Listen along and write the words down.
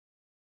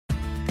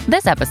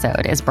This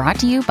episode is brought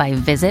to you by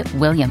Visit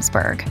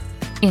Williamsburg.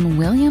 In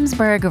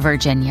Williamsburg,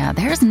 Virginia,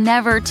 there's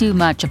never too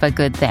much of a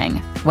good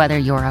thing. Whether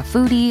you're a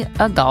foodie,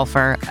 a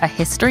golfer, a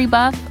history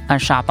buff, a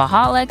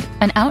shopaholic,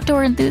 an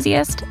outdoor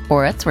enthusiast,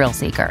 or a thrill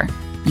seeker,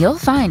 you'll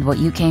find what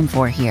you came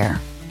for here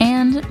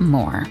and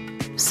more.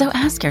 So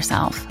ask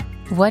yourself,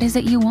 what is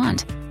it you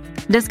want?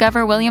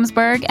 Discover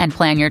Williamsburg and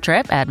plan your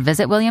trip at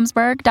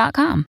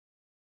visitwilliamsburg.com.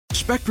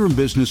 Spectrum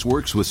Business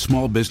works with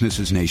small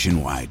businesses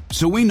nationwide,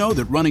 so we know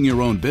that running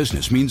your own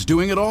business means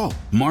doing it all.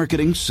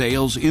 Marketing,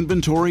 sales,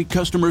 inventory,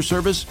 customer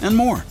service, and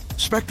more.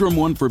 Spectrum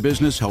One for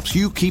Business helps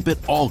you keep it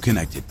all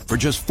connected for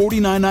just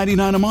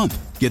 $49.99 a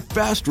month. Get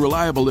fast,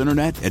 reliable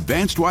internet,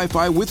 advanced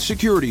Wi-Fi with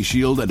Security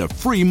Shield, and a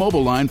free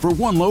mobile line for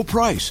one low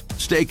price.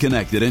 Stay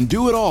connected and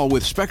do it all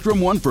with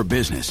Spectrum One for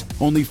Business.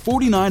 Only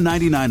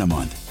 $49.99 a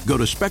month. Go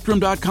to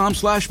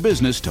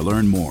spectrum.com/business to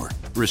learn more.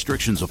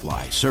 Restrictions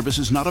apply.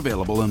 Services not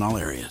available in all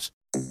areas.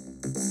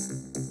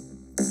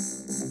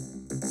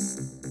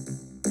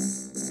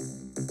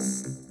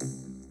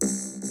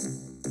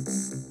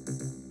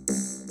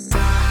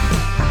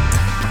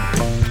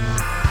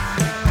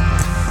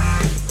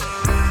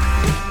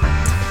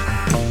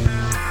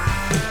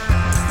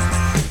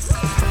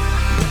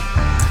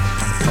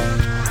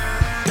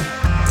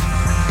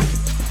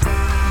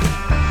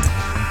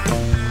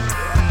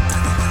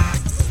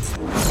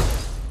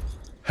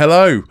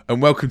 Hello,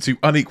 and welcome to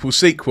Unequal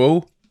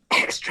Sequel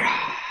Extra.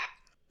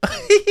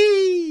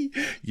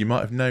 You might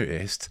have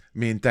noticed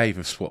me and Dave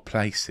have swapped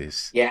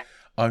places. Yeah.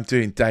 I'm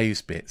doing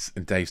Dave's bits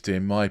and Dave's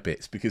doing my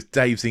bits because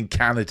Dave's in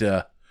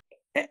Canada.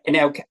 In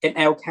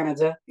El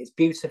Canada, it's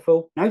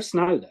beautiful. No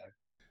snow, though.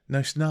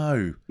 No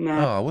snow.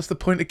 No. Oh, what's the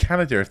point of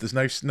Canada if there's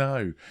no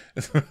snow?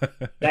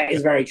 That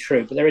is very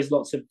true, but there is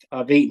lots of...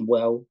 I've eaten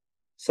well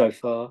so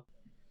far.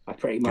 I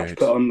pretty much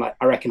put on,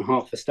 I reckon,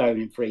 half a stone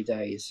in 3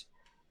 days.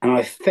 And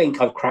I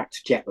think I've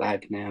cracked jet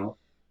lag now.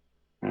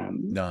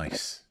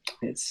 Nice.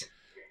 It's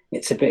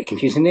a bit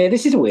confusing. Yeah,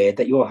 this is weird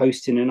that you're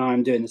hosting and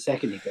I'm doing the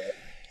secondary bit.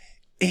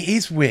 It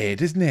is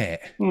weird, isn't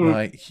it?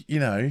 Like, you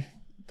know,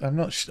 I'm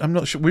not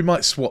sure. We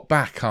might swap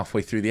back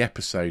halfway through the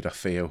episode, I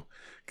feel,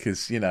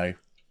 because, you know,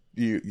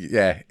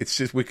 it's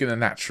just we're going to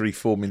naturally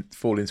fall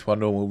into our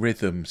normal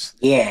rhythms.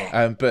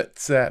 Yeah. But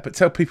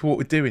tell people what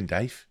we're doing,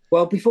 Dave.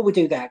 Well, before we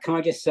do that, can I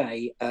just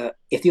say,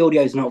 if the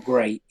audio is not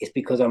great, it's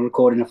because I'm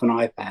recording off an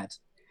iPad.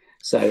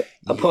 So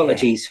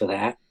apologies for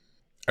that.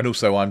 And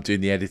also I'm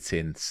doing the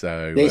editing,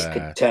 so... This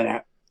could turn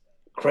out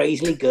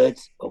crazily good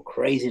or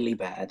crazily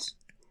bad.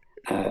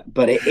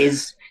 But it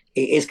is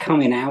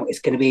coming out.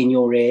 It's going to be in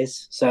your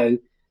ears. So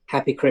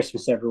happy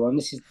Christmas, everyone.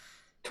 This is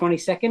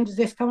 22nd. Is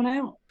this coming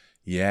out?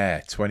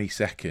 Yeah, 20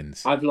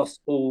 seconds. I've lost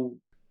all...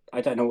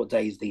 I don't know what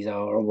days these are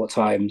or what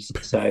times.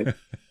 So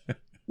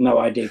no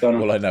idea.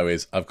 All I know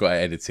is I've got to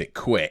edit it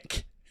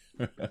quick.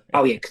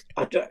 Oh, yeah.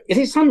 Is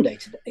it Sunday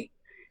today?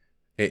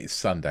 It's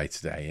Sunday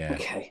today, yeah.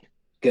 Okay,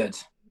 good.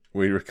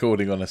 We're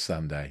recording on a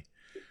Sunday.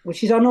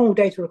 Which is our normal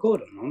day to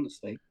record on,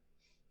 honestly.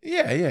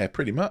 Yeah,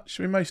 pretty much.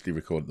 We mostly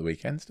record at the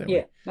weekends, don't we?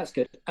 Yeah, that's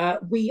good.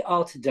 We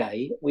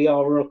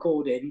are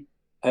recording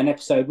an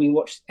episode. We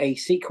watched a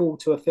sequel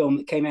to a film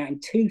that came out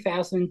in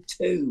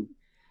 2002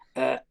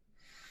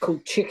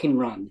 called Chicken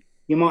Run.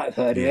 You might have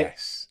heard of it.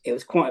 It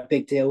was quite a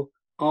big deal.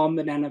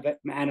 Armand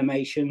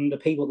Animation, the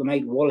people that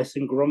made Wallace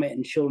and Gromit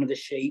and Shaun of the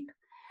Sheep.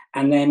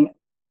 And then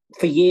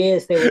for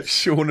years there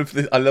was...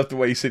 I love the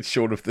way you said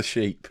Shaun of the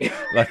Sheep.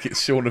 Like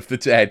it's Shaun of the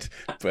Dead,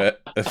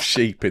 but of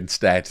sheep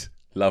instead.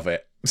 Love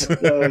it.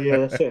 Oh,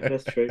 yeah,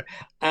 that's true.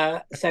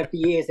 So for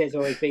years there's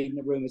always been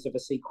the rumours of a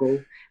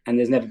sequel, and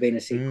there's never been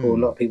a sequel. A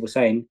lot of people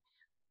saying,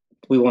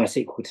 we want a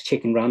sequel to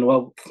Chicken Run.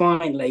 Well,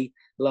 finally,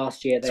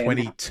 last year...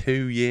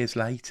 22 years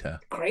later.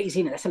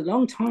 Crazy, that's a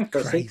long time for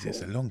a sequel. It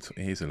is a long time.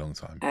 It is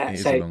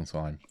a long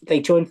time.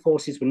 They joined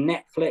forces with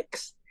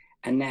Netflix,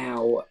 and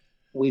now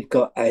we've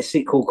got a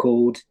sequel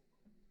called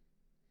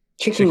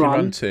Chicken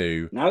Run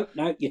 2. No,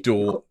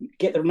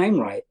 get the name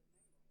right.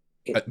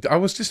 I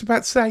was just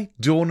about to say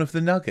Dawn of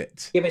the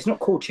Nugget. Yeah, but it's not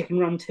called Chicken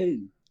Run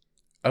 2.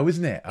 Oh,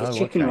 isn't it? It's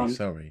Chicken Run,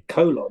 sorry.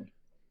 Dawn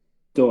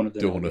of the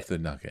Dawn Nugget. of the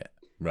Nugget.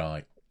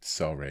 Right.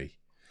 Sorry.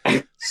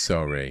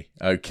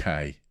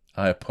 Okay.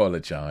 I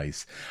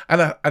apologise.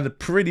 And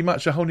pretty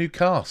much a whole new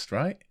cast,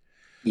 right?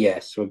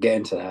 Yes, we'll get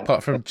into that.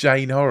 Apart from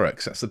Jane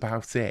Horrocks, that's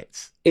about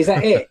it. Is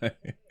that it?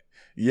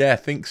 Yeah, I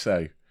think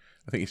so.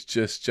 I think it's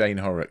just Jane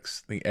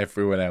Horrocks. I think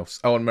everyone else...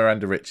 Oh, and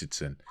Miranda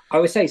Richardson. I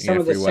would say some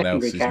of the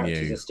secondary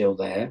characters are still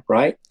there,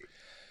 right?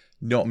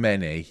 Not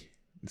many.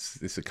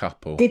 It's a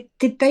couple.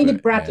 Did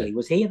David Bradley,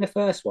 was he in the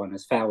first one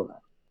as Fowler?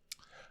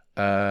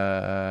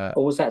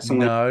 Or was that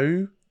someone...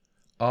 No,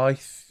 I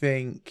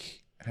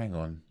think... Hang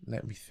on,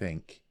 let me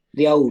think.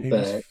 The old Who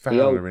bird. was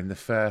Fowler in the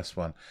first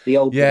one? The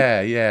old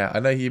bird. Yeah, I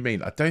know who you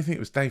mean. I don't think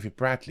it was David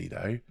Bradley,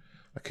 though.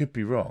 I could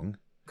be wrong.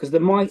 Because the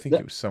mice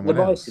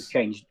have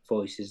changed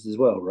voices as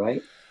well,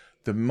 right?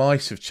 The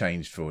mice have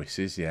changed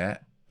voices, yeah.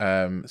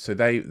 So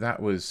it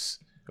was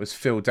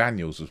Phil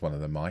Daniels was one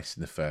of the mice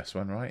in the first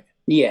one, right?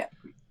 Yeah.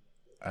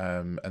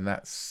 And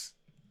that's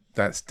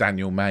that's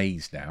Daniel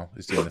Mays now.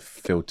 Is doing the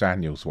Phil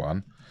Daniels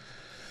one.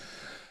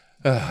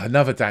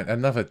 Another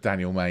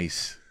Daniel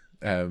Mays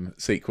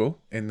sequel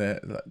in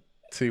the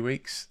 2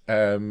 weeks.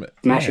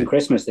 Smashing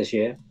Christmas this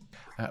year.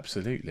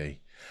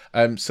 Absolutely.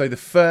 So the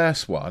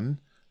first one,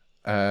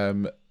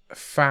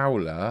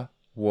 Fowler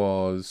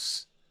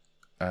was.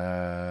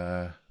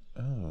 Hang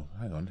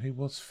on, who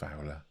was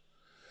Fowler?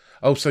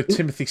 Oh, so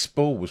Timothy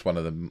Spall was one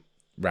of the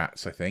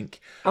rats, I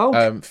think.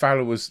 Oh,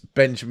 Fowler was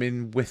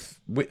Benjamin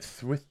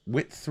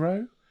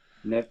Whitrow.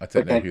 No, I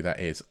don't know who that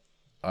is.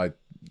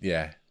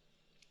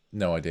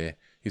 No idea.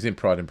 He's in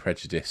Pride and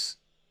Prejudice,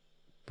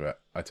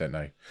 but I don't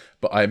know.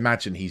 But I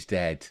imagine he's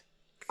dead.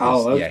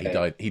 Oh, okay.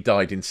 Yeah, he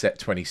died in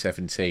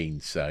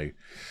 2017. So,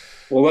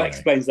 well, that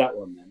explains that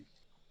one then.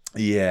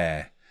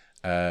 Yeah.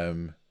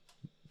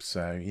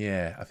 So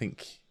yeah, I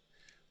think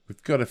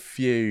we've got a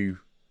few.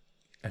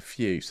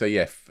 So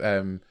yeah,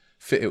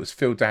 it was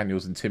Phil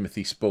Daniels and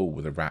Timothy Spall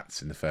were the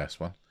rats in the first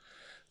one.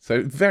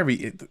 So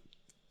very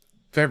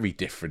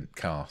different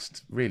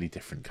cast, really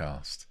different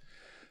cast.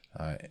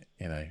 And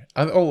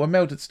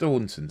Imelda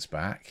Staunton's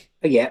back.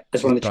 Oh, yeah,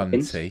 that's one of the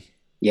Bunty. chickens.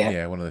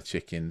 Yeah, one of the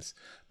chickens.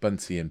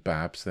 Bunty and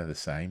Babs, they're the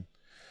same.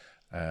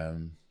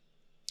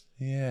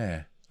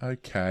 Yeah,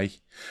 okay.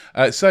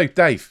 So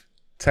Dave,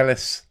 tell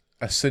us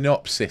a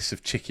synopsis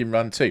of Chicken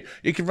Run 2.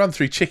 You can run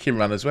through Chicken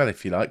Run as well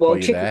if you like while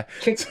you're there.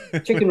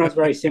 Chicken Run's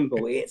very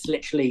simple. It's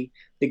literally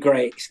the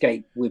Great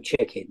Escape with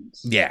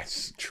chickens.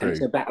 Yes, true. And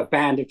it's about a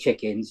band of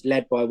chickens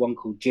led by one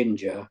called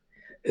Ginger,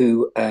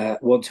 who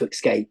want to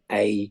escape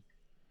a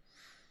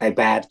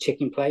bad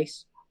chicken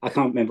place. I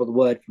can't remember what the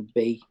word would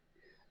be,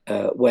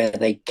 where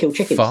they kill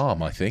chickens.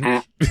 Farm, I think.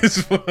 I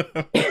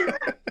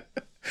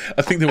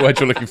think the word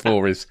you're looking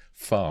for is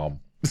farm.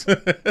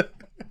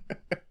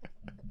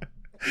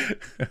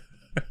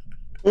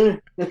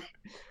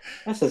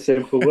 That's a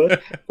simple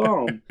word.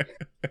 Farm.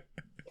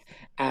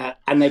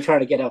 And they try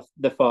to get off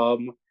the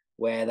farm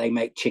where they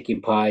make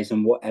chicken pies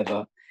and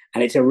whatever.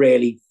 And it's a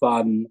really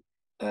fun,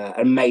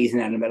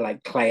 amazing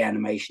like clay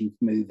animation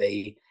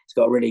movie. It's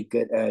got a really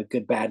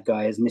good bad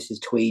guy as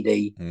Mrs.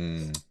 Tweedy.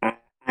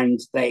 And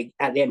they,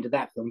 at the end of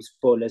that film,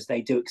 spoilers,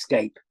 they do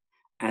escape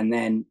and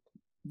then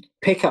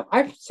pick up,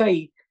 I'd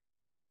say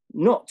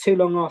not too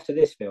long after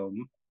this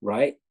film,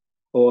 right?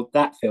 Or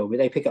that film,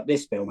 they pick up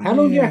this film. How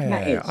long do you reckon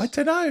that is? I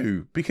don't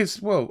know.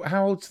 Because,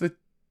 how old's the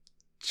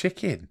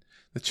chicken?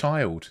 The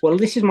child? Well,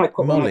 this is my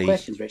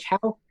questions, Rich.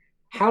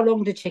 How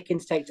long do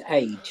chickens take to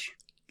age?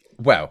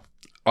 Well,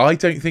 I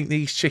don't think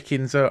these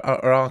chickens are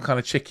our kind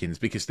of chickens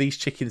because these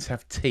chickens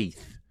have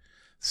teeth.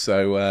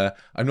 So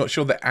I'm not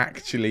sure they're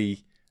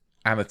actually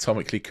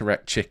anatomically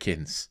correct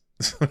chickens.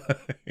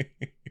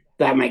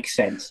 That makes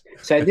sense.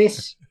 So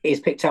this is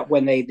picked up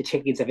when the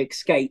chickens have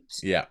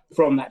escaped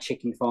from that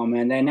chicken farm,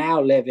 and they're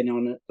now living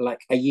on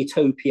a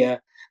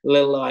utopia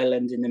little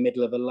island in the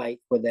middle of a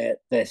lake where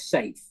they're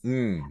safe.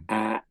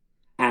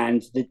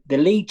 And the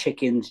lead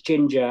chickens,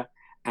 Ginger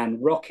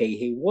and Rocky,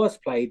 who was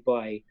played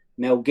by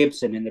Mel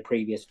Gibson in the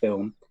previous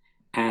film,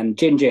 and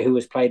Ginger, who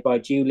was played by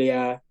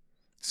Julia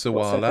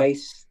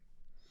Sawalha,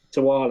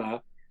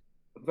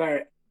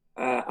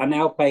 are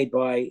now played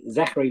by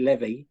Zachary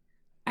Levi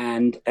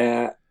and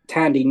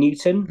Tandy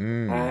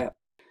Newton.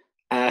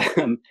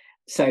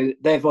 So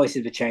their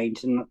voices were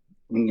changed, and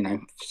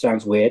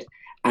sounds weird.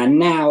 And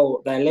now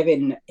they're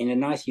living in a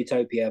nice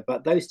utopia,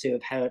 but those two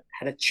have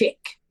had a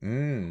chick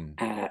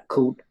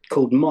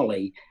called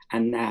Molly,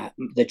 and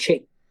the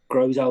chick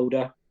grows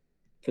older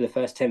for the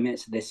first 10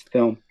 minutes of this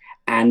film,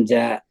 and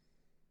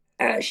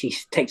she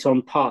takes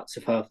on parts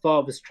of her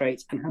father's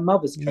traits and her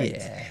mother's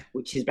traits,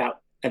 which is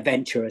about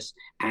adventurous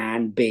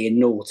and being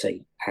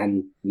naughty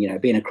and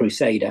being a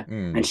crusader.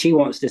 And she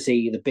wants to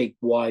see the big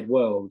wide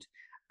world.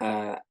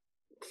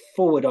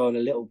 Forward on a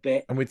little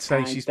bit, and we'd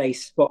say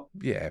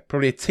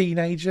probably a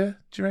teenager.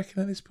 Do you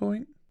reckon at this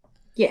point?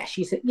 Yeah,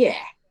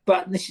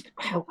 but this is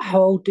how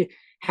old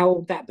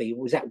would that be?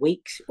 Was that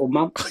weeks or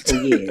months or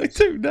years? I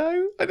don't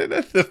know. I don't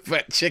know the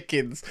vet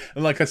chickens.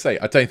 And like I say,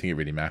 I don't think it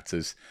really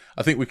matters.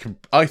 I think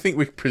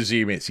we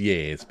presume it's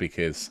years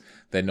because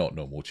they're not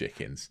normal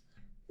chickens.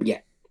 Yeah.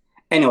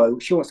 Anyway,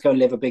 she wants to go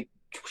and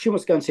she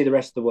wants to go and see the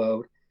rest of the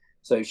world.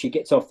 So she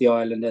gets off the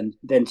island, and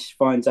then she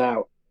finds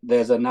out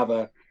there's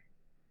another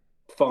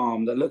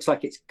farm that looks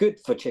like it's good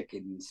for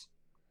chickens,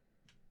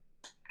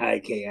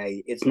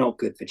 aka it's not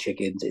good for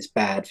chickens, it's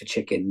bad for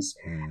chickens.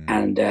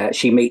 And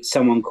she meets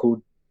someone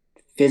called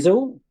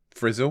Frizzle.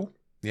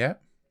 I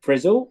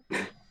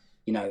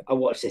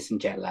watched this in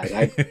jet lag.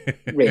 I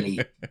really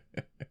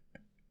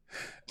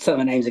some of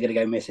the names are going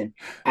to go missing.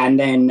 And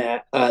then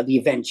the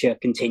adventure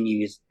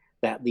continues,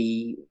 that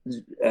the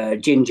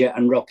Ginger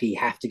and Rocky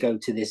have to go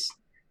to this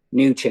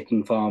new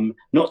chicken farm,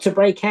 not to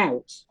break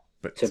out,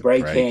 but to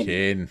break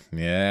in.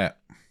 Yeah.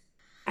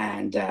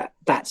 And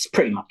that's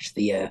pretty much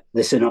the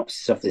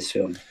synopsis of this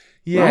film.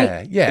 Yeah,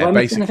 right? yeah,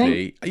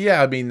 basically.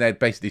 Yeah, I mean, they're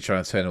basically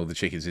trying to turn all the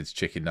chickens into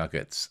chicken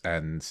nuggets,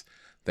 and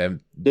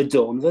then the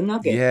dawn of the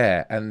nugget.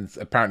 Yeah, and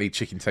apparently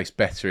chicken tastes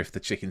better if the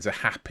chickens are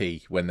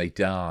happy when they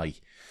die.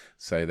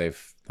 So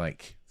they've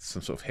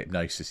some sort of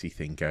hypnosis-y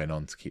thing going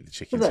on to keep the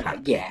chickens Well,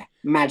 happy.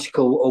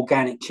 magical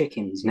organic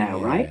chickens now,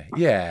 right?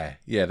 Yeah.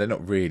 They're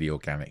not really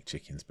organic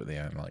chickens, but they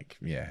are like,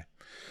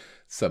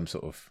 some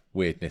sort of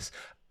weirdness.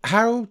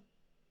 How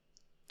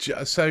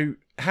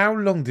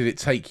long did it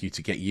take you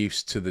to get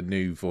used to the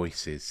new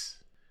voices?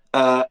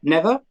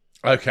 Never.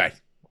 Okay.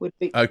 Would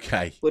be.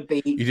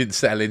 You didn't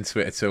settle into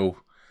it at all,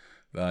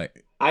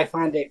 like. I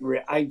found it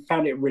really.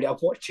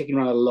 I've watched Chicken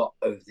Run a lot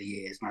over the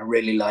years, and I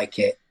really like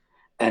it.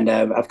 And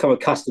I've come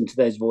accustomed to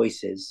those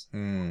voices,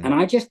 and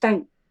I just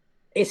don't.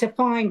 It's a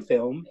fine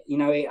film,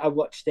 I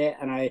watched it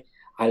and I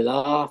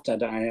laughed,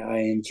 I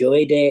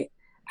enjoyed it,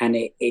 and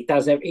it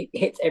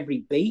hits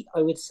every beat,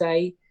 I would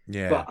say.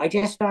 Yeah. But I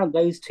just found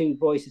those two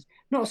voices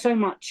not so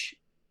much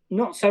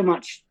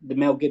the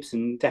Mel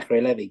Gibson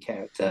Zachary Levi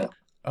character.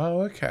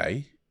 Oh,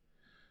 okay.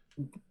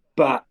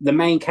 But the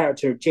main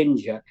character of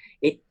Ginger,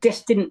 it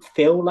just didn't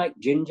feel like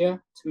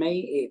Ginger to me.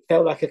 It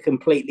felt like a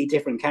completely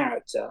different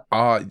character.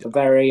 A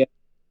very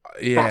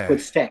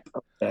backward step,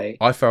 I'd say.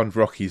 I found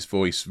Rocky's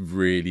voice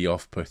really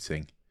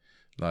off-putting.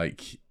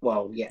 Like,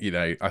 well,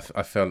 yeah.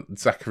 I felt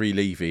Zachary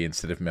Levi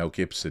instead of Mel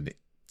Gibson. It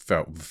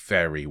felt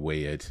very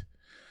weird.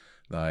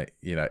 Like,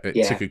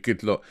 it took a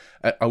good look.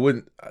 I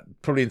wouldn't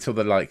probably until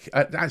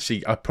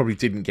actually, I probably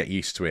didn't get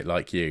used to it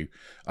like you.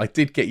 I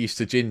did get used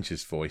to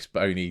Ginger's voice,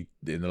 but only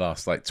in the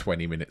last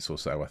 20 minutes or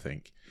so, I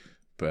think.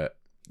 But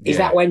is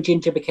that when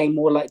Ginger became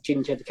more like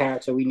Ginger, the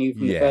character we knew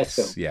from the first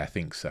film? Yeah, I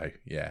think so.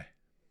 Yeah.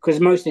 Because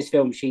most of this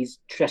film, she's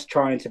just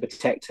trying to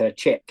protect her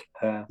chick,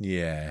 her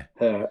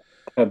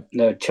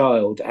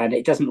child, and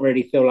it doesn't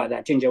really feel like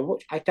that. Ginger,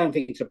 which I don't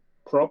think it's a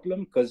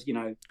problem because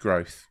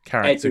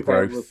character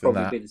growth will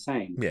probably be the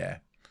same. Yeah,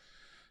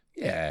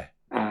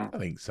 I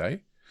think so.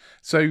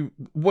 So,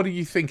 what do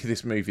you think of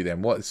this movie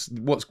then? What's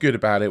good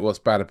about it? What's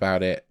bad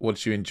about it? What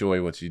did you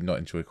enjoy? What did you not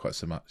enjoy quite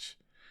so much?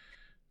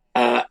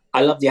 I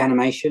love the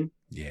animation.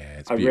 Yeah,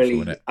 it's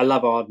beautiful, isn't it? I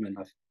love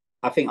Aardman.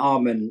 I think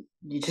Aardman,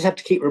 you just have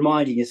to keep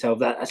reminding yourself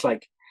that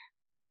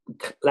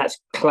that's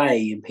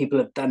clay, and people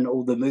have done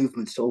all the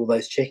movements to all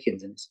those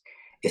chickens, and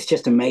it's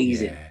just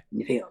amazing. Yeah.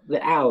 You think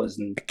the hours,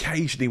 and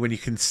occasionally when you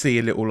can see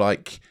a little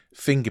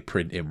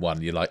fingerprint in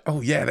one, you're like, oh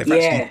yeah, they've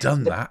actually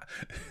done that.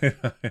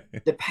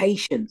 The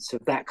patience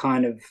of that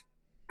kind of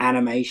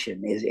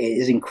animation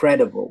is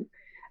incredible,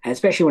 and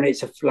especially when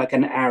it's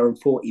an hour and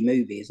 40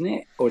 movie, isn't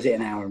it? Or is it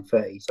an hour and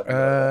 30?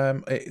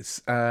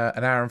 It's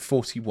an hour and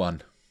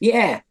 41.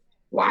 Yeah.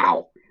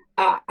 Wow.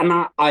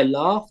 And I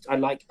laughed. I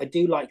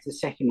do like the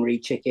secondary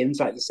chickens,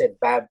 like you said,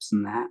 Babs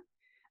and that.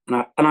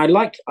 And I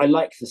like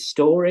the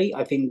story.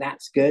 I think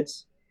that's good.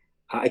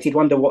 I did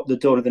wonder what the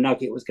Dawn of the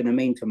Nugget was going to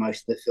mean for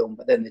most of the film,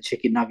 but then the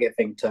chicken nugget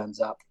thing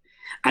turns up,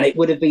 and it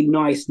would have been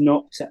nice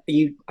not to.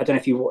 I don't know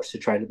if you watched the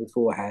trailer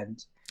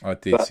beforehand. I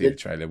did see the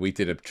trailer. We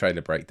did a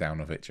trailer breakdown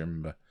of it. Do you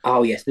remember?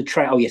 Oh yes,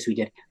 yes we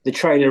did. The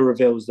trailer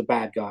reveals the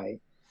bad guy.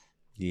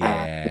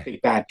 Yeah, the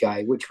big bad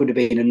guy, which would have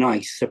been a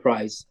nice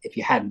surprise if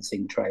you hadn't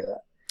seen the trailer.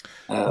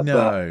 No,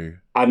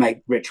 but I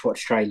make Rich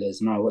watch trailers,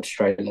 and I watch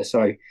trailers,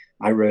 so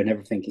I ruin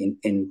everything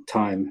in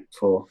time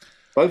for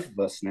both of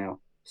us now.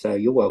 So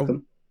you're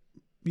welcome.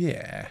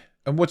 Yeah.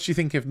 And what do you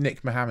think of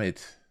Nick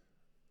Mohammed?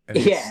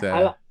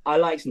 I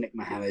liked Nick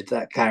Mohammed,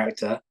 that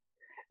character.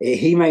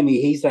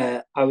 He's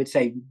I would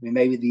say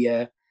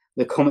maybe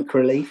the comic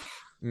relief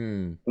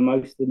for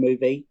most of the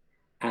movie.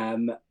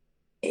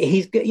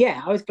 He's good.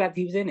 Yeah, I was glad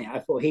he was in it. I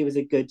thought he was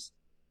a good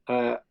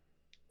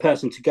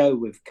person to go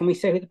with. Can we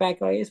say who the bad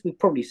guy is? We've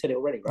probably said it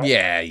already, right?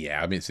 Yeah.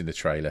 I mean, it's in the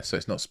trailer, so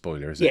it's not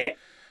spoiler, is it? Yeah.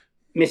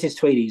 Mrs.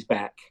 Tweedy's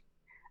back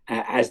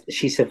as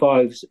she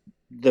survives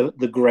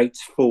the great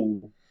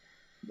fall,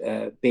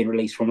 being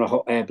released from a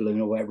hot air balloon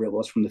or whatever it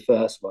was from the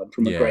first one,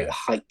 from a great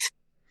height.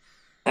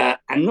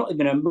 And not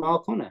even a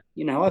mark on her.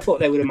 I thought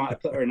they might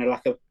have put her in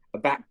a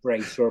back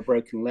brace or a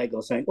broken leg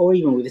or something, or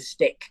even with a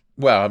stick.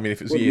 Well, I mean,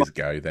 if it was years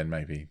ago, then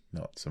maybe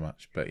not so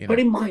much. But But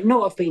it might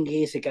not have been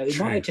years ago. It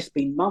might have just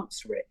been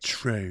months, Rich.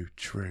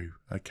 True.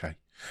 Okay.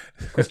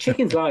 Because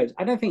chickens' lives,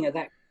 I don't think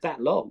are that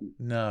long.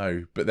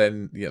 No, but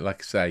then,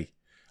 like I say,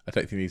 I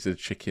don't think these are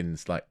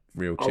chickens like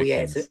real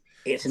chickens. Oh yeah,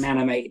 it's an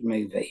animated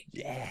movie.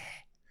 Yeah.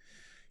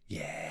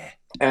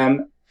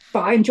 But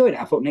I enjoyed it.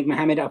 I thought Nick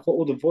Mohammed. I thought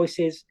all the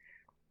voices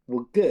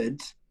were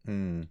good.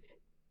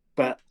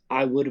 But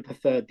I would have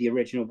preferred the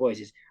original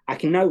voices. I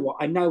know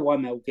why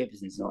Mel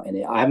Gibson's not in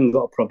it. I haven't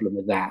got a problem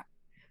with that.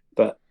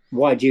 But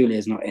why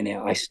Julia's not in it,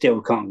 I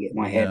still can't get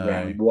my head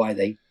around why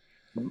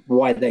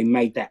they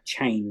made that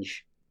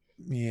change.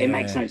 Yeah. It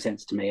makes no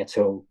sense to me at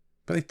all.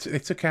 But they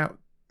took out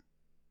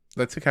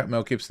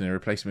Mel Gibson and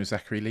replaced him with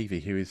Zachary Levi,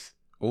 who is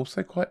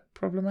also quite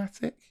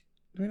problematic.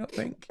 Do we not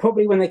think?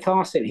 Probably when they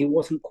cast him, he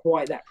wasn't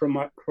quite that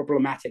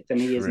problematic than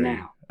he is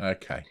now.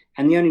 Okay.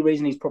 And the only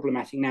reason he's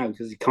problematic now is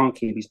because he can't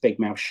keep his big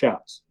mouth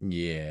shut.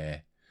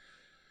 Yeah.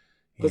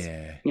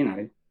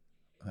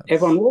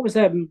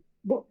 Everyone,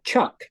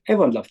 Chuck?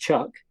 Everyone loved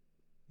Chuck.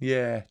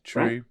 Yeah,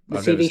 true. Right?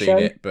 I've never seen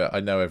it, but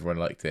I know everyone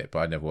liked it, but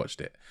I never watched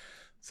it.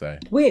 So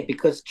it's weird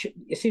because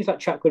it seems like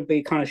Chuck would be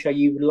the kind of show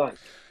you would like.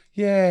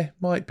 Yeah,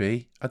 might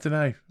be. I don't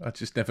know. I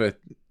just never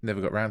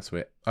got round to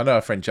it. I know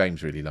our friend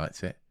James really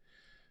likes it.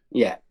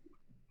 Yeah,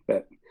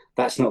 but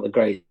that's not the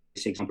greatest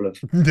example of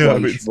No, why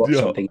you it's should watch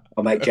not. something.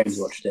 I'll make James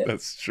watched it.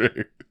 That's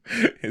true.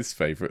 His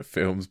favourite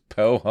film's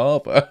Pearl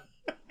Harbor.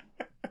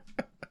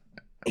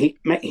 He's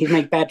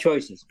made bad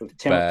choices with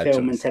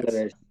film and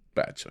television.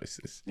 Bad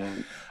choices.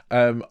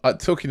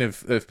 Talking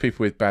of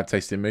people with bad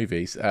taste in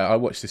movies, I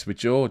watched this with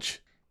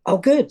George. Oh,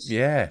 good.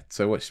 Yeah,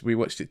 so we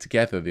watched it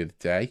together the other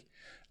day,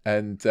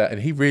 and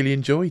he really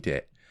enjoyed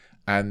it.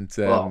 And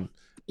there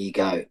you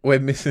go.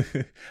 When this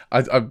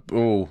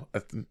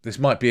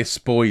might be a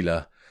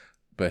spoiler,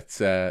 but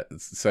so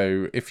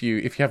if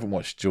you haven't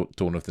watched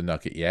Dawn of the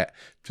Nugget yet,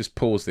 just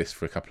pause this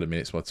for a couple of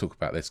minutes while I talk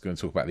about this. We're going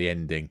to talk about the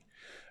ending.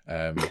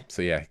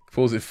 So yeah,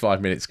 pause it for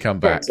 5 minutes, come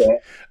back.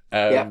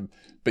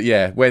 But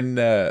yeah, when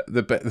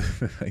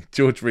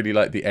George really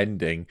liked the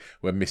ending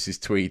when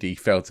Mrs. Tweedy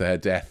fell to her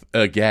death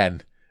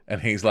again,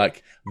 and he's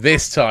like,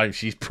 "This time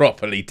she's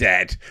properly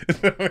dead."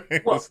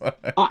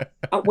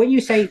 When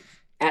you say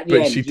at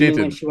the end, she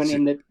didn't. When she went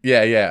in the...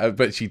 Yeah,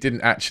 but she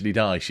didn't actually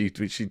die. She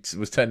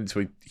was turned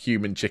into a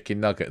human chicken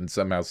nugget and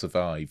somehow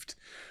survived.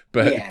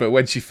 But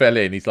when she fell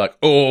in, he's like,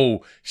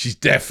 "Oh, she's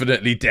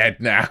definitely dead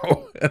now,"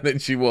 and then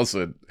she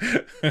wasn't.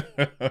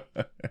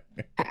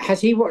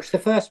 Has he watched the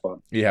first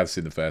one? He has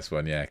seen the first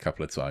one, yeah, a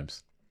couple of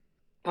times.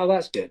 Oh,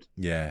 that's good.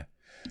 Yeah,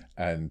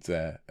 and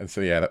so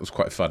yeah, that was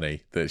quite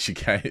funny that she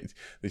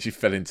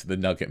fell into the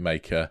nugget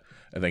maker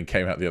and then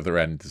came out the other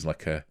end as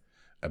like a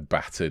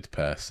battered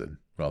person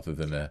rather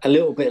than a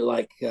little bit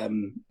like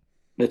the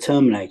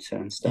Terminator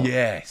and stuff.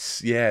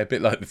 Yes, yeah, a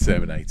bit like the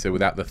Terminator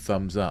without the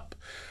thumbs up.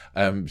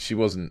 She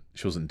wasn't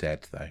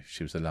dead though.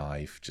 She was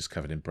alive, just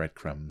covered in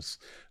breadcrumbs.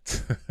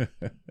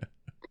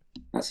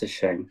 That's a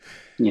shame.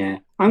 Yeah,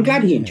 I'm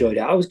glad he enjoyed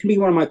it. I was going to be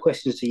one of my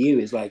questions to you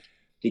is like,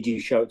 did you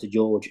show it to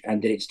George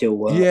and did it still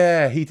work?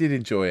 Yeah, he did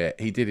enjoy it.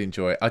 I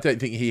don't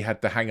think he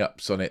had the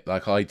hang-ups on it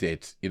like I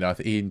did. You know, I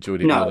think he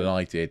enjoyed it more than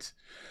I did.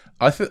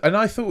 I thought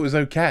it was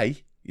okay.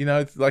 You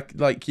know,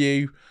 like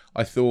you,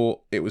 I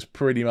thought it was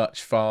pretty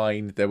much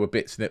fine. There were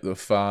bits in it that were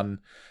fun,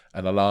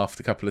 and I laughed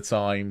a couple of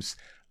times.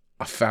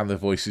 I found the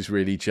voices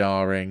really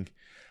jarring,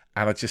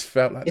 and I just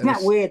felt like... Isn't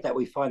that weird that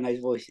we find those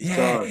voices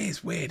jarring? Yeah, it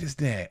is weird,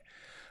 isn't it?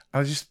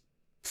 I just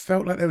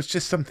felt like there was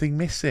just something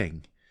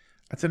missing.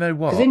 I don't know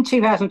what. Because in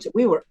 2002,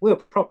 we were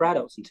proper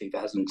adults in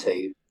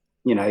 2002.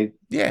 You know,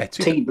 I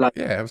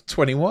was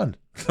 21.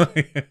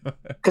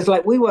 Because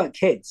we weren't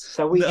kids,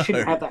 so we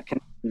shouldn't have that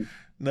connection.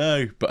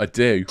 No, but I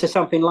do to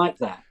something like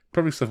that.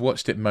 Probably because I've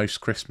watched it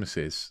most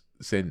Christmases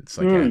since,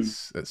 I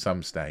guess, at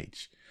some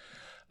stage.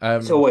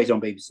 It's always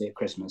on BBC at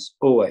Christmas.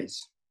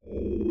 Always.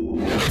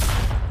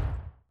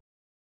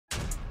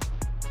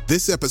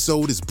 This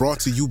episode is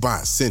brought to you by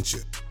Essentia.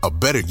 A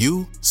better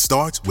you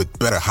starts with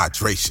better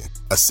hydration.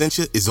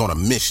 Essentia is on a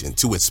mission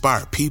to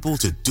inspire people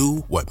to do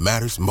what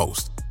matters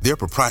most. Their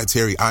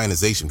proprietary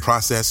ionization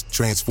process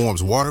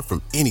transforms water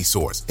from any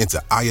source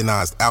into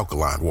ionized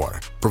alkaline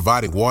water,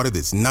 providing water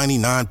that's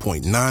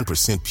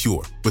 99.9%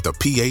 pure with a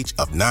pH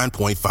of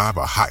 9.5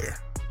 or higher.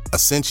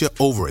 Essentia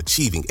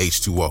Overachieving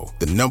H2O,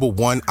 the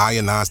 #1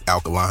 ionized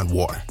alkaline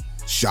water.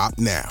 Shop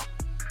now.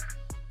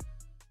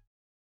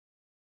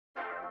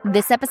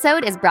 This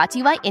episode is brought to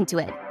you by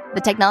Intuit,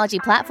 the technology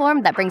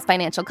platform that brings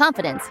financial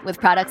confidence with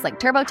products like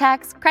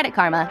TurboTax, Credit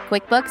Karma,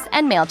 QuickBooks,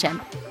 and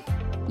MailChimp.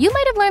 You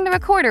might have learned the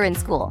recorder in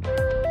school,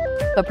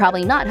 but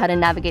probably not how to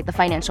navigate the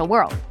financial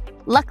world.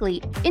 Luckily,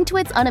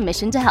 Intuit's on a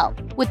mission to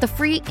help with the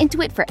free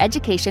Intuit for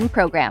Education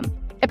program.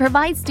 It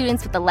provides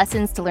students with the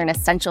lessons to learn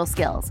essential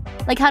skills,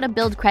 like how to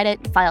build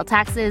credit, file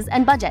taxes,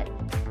 and budget.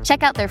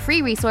 Check out their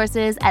free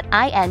resources at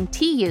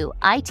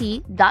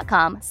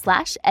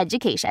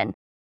intuit.com/education.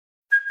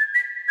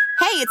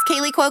 Hey, it's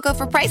Kaylee Cuoco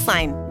for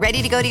Priceline.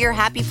 Ready to go to your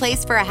happy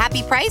place for a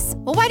happy price?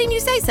 Well, why didn't you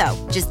say so?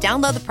 Just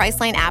download the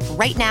Priceline app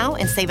right now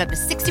and save up to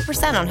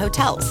 60% on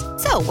hotels.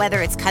 So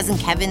whether it's Cousin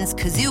Kevin's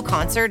Kazoo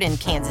Concert in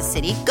Kansas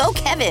City, go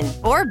Kevin,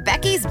 or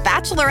Becky's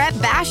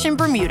Bachelorette Bash in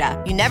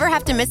Bermuda, you never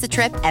have to miss a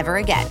trip ever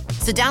again.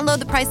 So download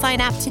the Priceline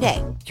app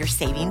today. Your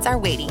savings are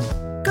waiting.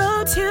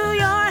 Go to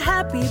your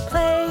happy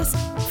place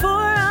for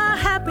a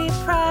happy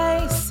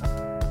price.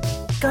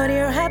 Go to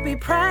your happy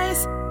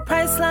price,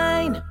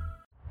 Priceline.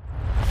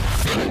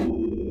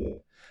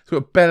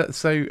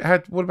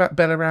 What about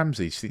Bella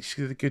Ramsey? She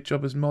did a good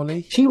job as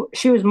Molly? She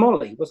was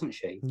Molly, wasn't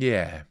she?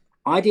 Yeah.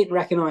 I didn't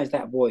recognise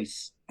that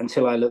voice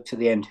until I looked at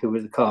the end who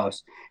was the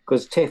cast,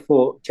 because Tiff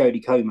thought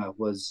Jodie Comer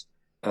was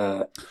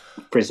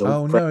Frizzle.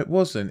 Oh, no, it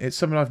wasn't. It's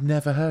someone I've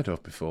never heard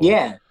of before.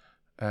 Yeah.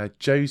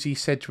 Josie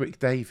Sedgwick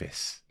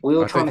Davis. We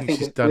were trying to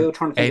think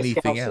of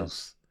anything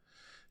else.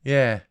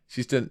 Yeah,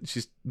 she's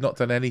not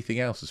done anything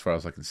else as far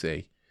as I can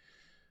see.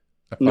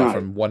 Apart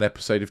from one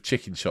episode of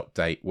Chicken Shop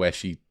Date where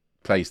she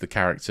plays the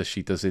character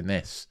she does in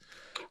this.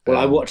 Well,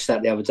 I watched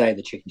that the other day,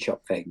 the Chicken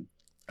Shop thing.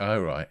 Oh,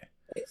 right.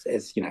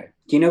 It's do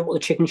you know what the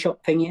Chicken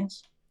Shop thing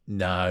is?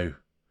 No.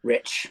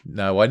 Rich.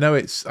 No, I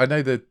know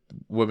the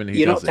woman who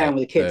You're does not down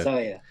with the kids,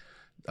 are you?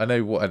 I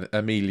know what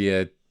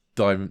Amelia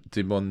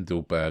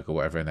Dimondelberg or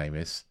whatever her name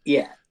is.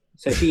 Yeah.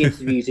 So she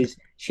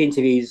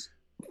interviews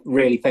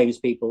really famous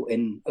people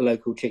in a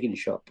local chicken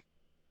shop.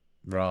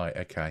 Right.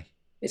 Okay.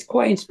 It's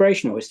quite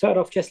inspirational. It started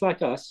off just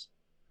like us,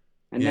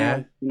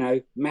 and now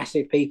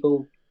massive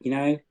people.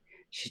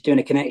 She's doing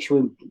a connection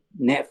with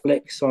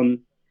Netflix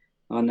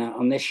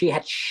on this. She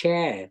had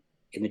Cher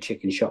in the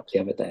chicken shop the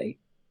other day.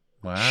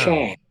 Wow.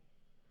 Cher.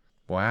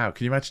 Wow.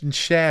 Can you imagine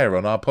Cher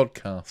on our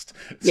podcast?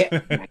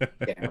 Yeah,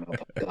 Cher on our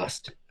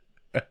podcast.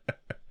 I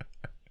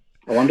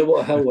wonder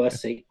what her worst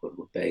sequel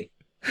would be.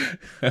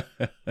 Who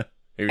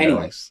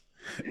anyway, knows?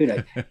 Who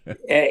knows?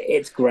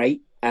 It's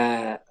great.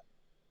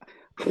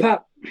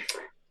 But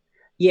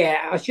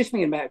yeah, I was just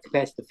thinking about it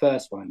compared to the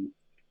first one,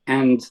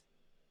 and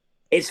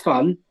it's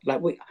fun.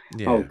 Like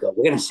oh god,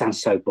 we're going to sound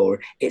so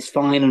boring. It's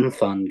fine and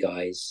fun,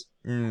 guys,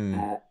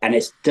 and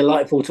it's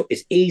delightful.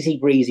 It's easy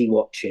breezy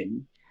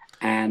watching,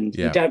 and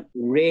you don't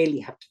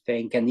really have to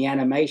think. And the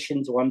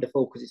animation's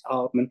wonderful because it's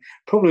Aardman.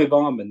 Problem with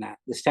Aardman that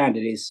the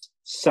standard is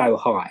so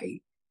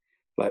high,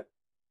 like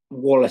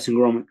Wallace and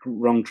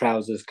Wrong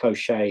Trousers, Close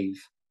Shave.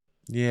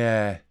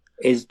 Yeah.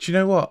 Do you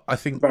know what? I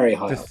think very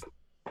high up.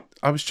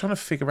 I was trying to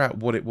figure out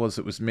what it was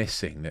that was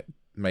missing that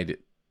made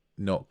it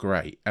not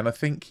great. And I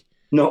think...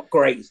 Not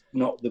great,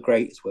 not the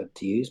greatest word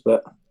to use,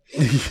 but...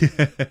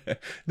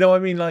 No, I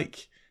mean,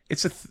 like,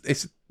 it's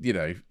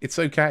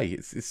okay.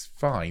 It's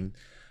fine.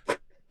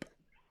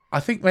 I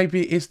think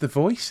maybe it is the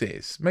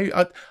voices. Maybe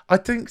I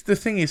think the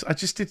thing is, I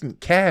just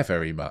didn't care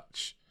very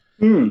much.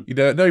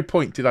 At no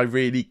point did I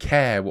really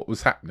care what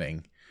was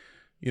happening.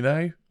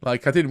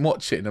 Like I didn't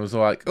watch it and I was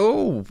like,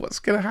 oh, what's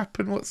going to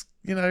happen?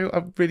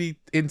 I'm really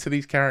into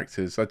these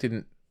characters.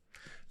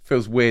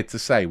 Feels weird to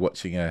say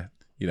watching a,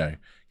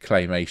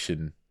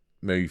 claymation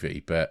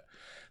movie, but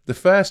the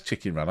first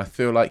Chicken Run, I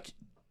feel like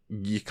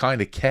you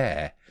kind of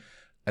care.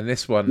 And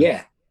this one,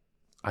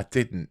 I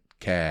didn't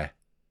care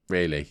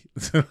really.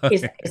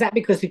 Is that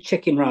because the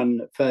Chicken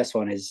Run first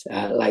one is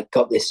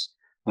got this,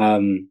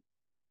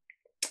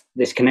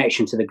 this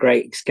connection to the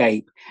Great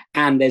Escape,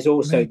 and there's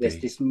also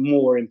this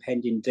more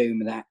impending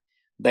doom that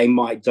they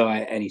might die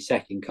at any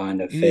second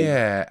kind of thing.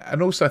 Yeah,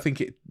 and also I think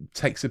it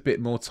takes a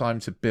bit more time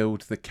to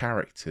build the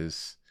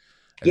characters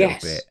a little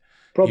bit.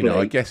 Probably.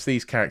 I guess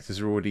these characters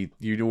you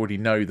already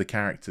know the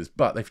characters,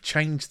 but they've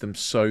changed them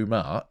so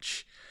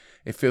much.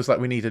 It feels like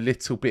we need a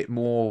little bit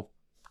more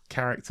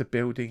character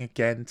building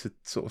again to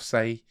sort of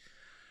say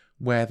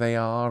where they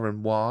are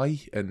and why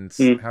and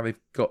how they've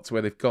got to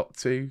where they've got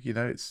to.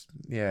 It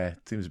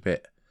seems a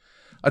bit.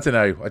 I don't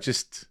know. I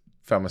just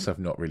found myself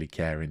not really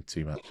caring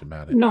too much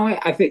about it. No,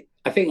 I think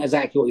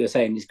exactly what you're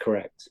saying is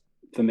correct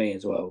for me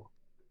as well.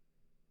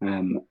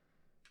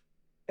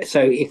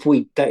 So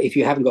if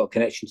you haven't got a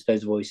connection to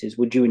those voices,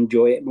 would you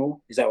enjoy it more?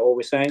 Is that what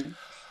we're saying?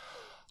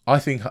 I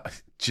think.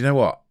 Do you know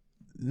what?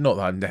 Not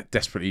that I'm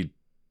desperately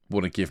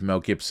want to give Mel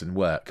Gibson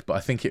work, but I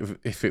think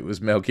if it was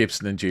Mel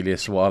Gibson and Julia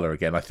Sawalha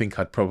again, I think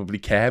I'd probably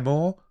care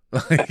more.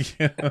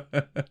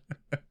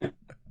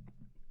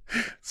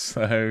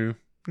 So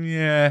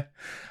yeah,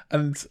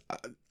 and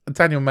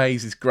Daniel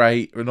Mays is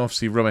great, and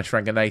obviously Ramesh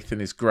Ranganathan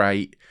is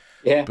great.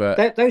 Yeah,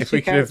 but those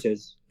two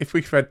characters. If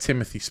we could have had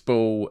Timothy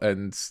Spall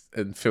and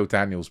Phil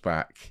Daniels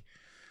back,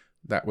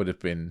 that would have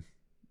been.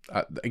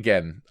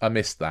 Again, I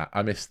missed that.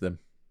 I missed them.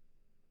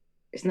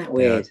 Isn't that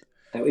weird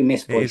that we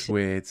miss voices?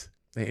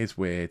 It is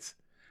weird,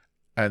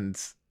 and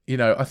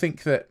I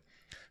think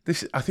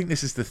this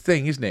is the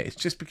thing, isn't it? It's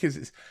just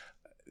because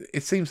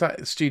it seems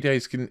like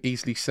studios can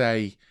easily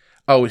say,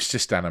 "Oh, it's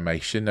just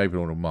animation;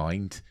 nobody will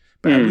mind."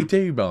 But we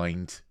do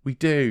mind. We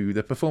do.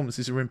 The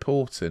performances are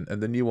important,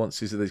 and the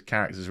nuances of those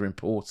characters are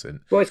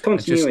important. Well, it's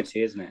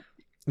continuity, isn't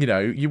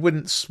it? You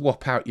wouldn't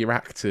swap out your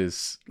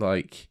actors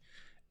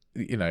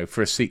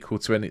for a sequel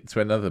to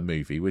another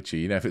movie, would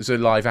you? If it's a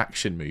live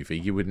action movie,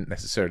 you wouldn't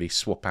necessarily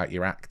swap out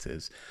your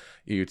actors.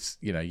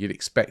 You'd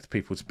expect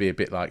people to be a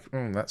bit like,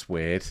 that's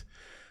weird,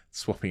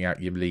 swapping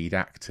out your lead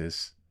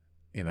actors.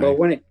 Well,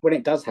 when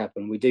it does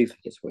happen, we do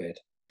think it's weird.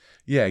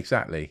 Yeah,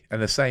 exactly.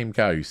 And the same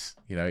goes.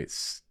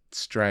 It's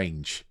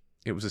strange.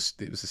 It was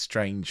a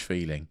strange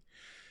feeling.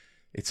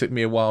 It took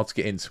me a while to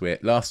get into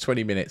it. Last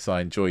 20 minutes I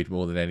enjoyed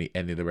more than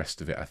any of the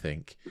rest of it, I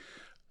think.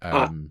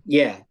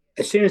 Yeah.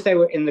 As soon as they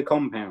were in the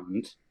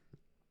compound,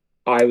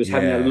 I was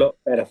having a lot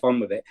better fun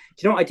with it.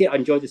 Do you know what I did? I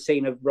enjoyed the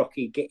scene of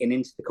Rocky getting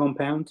into the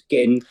compound,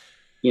 getting,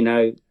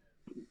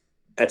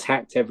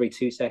 attacked every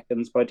 2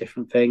 seconds by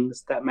different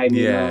things. That made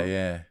me laugh.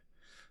 Yeah.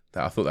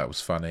 I thought that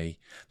was funny.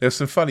 There were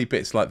some funny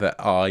bits like that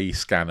eye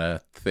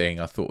scanner thing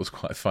I thought was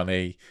quite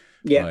funny.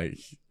 Yeah. Like,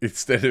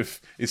 instead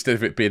of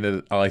it being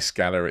an eye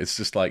scanner, it's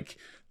just like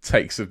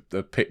takes a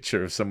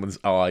picture of someone's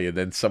eye and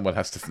then someone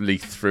has to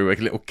leaf through a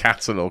little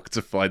catalogue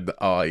to find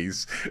the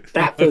eyes.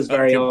 That was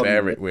very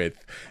compare it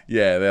with.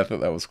 Yeah, I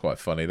thought that was quite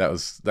funny.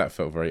 That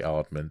felt very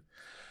Aardman.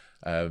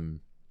 And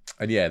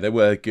yeah, there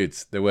were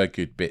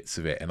good bits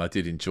of it, and I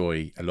did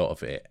enjoy a lot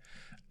of it.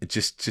 It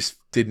just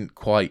didn't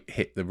quite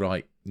hit the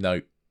right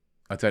note.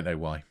 I don't know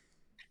why.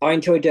 I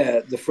enjoyed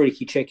the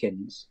freaky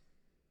chickens.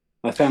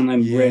 I found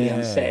them really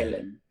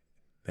unsettling.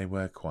 They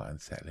were quite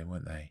unsettling,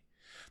 weren't they?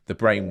 The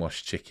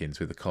brainwashed chickens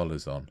with the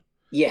collars on.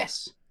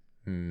 Yes.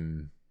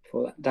 Hmm.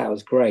 Well, that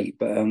was great,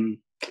 but I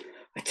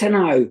don't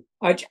know.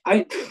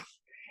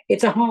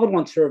 It's a hard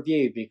one to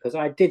review because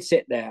I did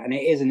sit there, and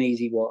it is an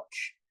easy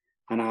watch,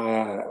 and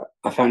I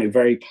found it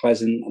very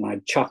pleasant, and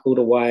I chuckled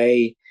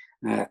away.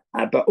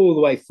 But all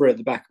the way through, at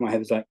the back of my head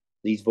was like,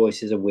 these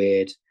voices are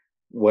weird.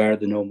 Where are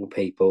the normal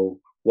people?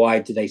 Why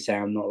do they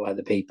sound not like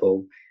the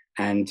people?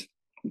 And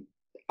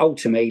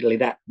ultimately,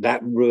 that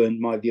ruined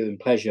my viewing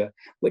pleasure,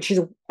 which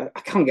is I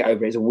can't get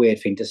over it. It's a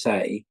weird thing to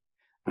say.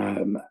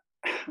 I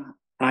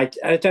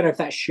don't know if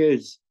that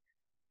should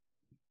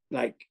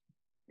like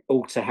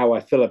alter how I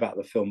feel about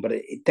the film, but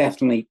it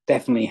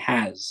definitely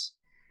has.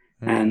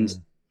 And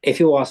if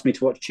you ask me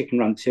to watch Chicken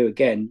Run 2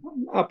 again,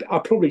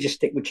 I'll probably just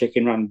stick with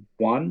Chicken Run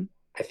 1,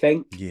 I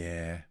think.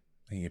 Yeah,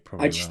 I think you're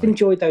probably I just right.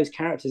 enjoyed those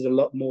characters a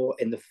lot more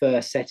in the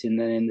first setting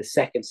than in the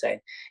second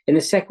setting. In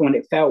the second one,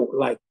 it felt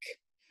like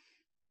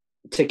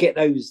to get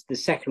the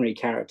secondary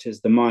characters,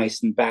 the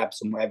mice and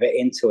Babs and whatever,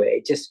 into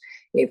it,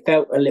 it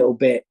felt a little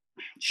bit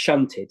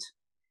shunted,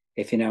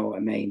 if you know what I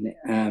mean.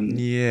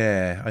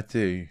 Yeah, I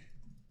do.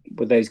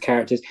 With those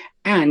characters.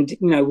 And,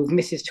 with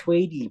Mrs.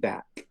 Tweedy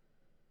back,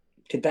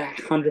 did that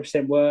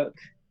 100% work?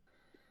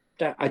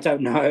 I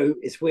don't know.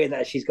 It's weird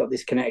that she's got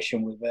this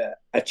connection with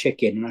a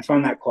chicken, and I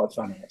find that quite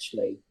funny,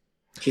 actually.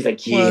 She's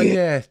like, yeah. Well,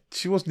 yeah,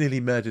 she was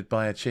nearly murdered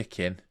by a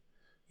chicken.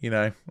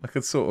 I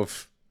can sort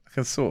of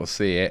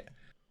see it.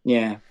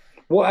 Yeah.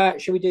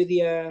 What should we do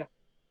the?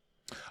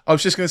 I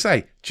was just going to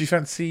say, do you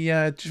fancy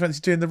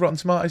doing the Rotten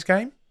Tomatoes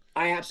game?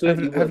 I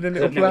absolutely having a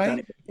little I've never play. done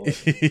it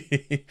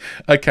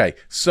before. Okay,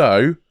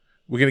 so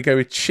we're going to go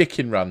with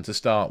Chicken Run to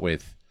start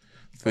with.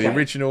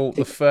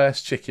 The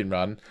first Chicken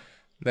Run.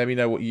 Let me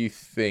know what you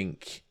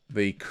think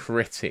the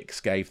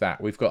critics gave that.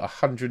 We've got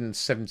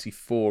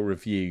 174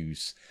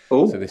 reviews.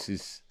 Ooh. So this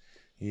is,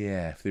 for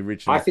the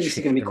original. I think this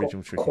is going to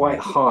be quite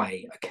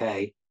high.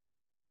 Okay.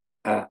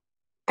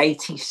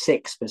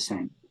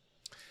 86%.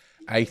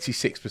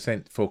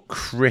 86% for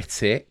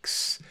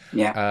critics.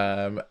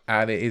 Yeah.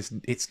 And it's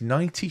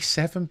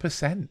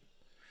 97%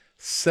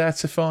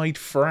 certified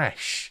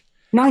fresh.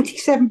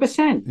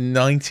 97%.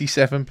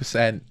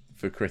 97%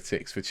 for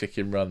critics for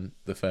Chicken Run,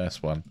 the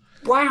first one.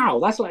 Wow,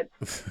 that's like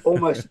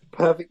almost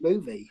perfect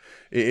movie.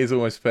 It is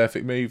almost a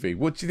perfect movie.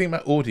 What do you think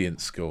about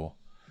audience score?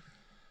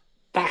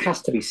 That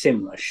has to be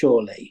similar,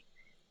 surely.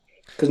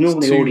 Because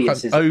normally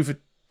audiences... Over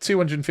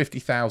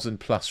 250,000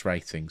 plus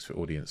ratings for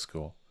audience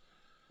score.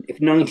 If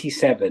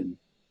 97...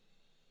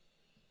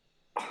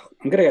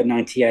 I'm going to go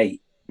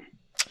 98.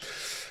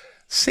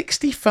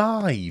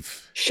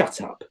 65. Shut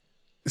up.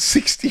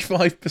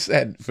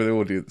 65% for the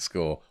audience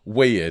score.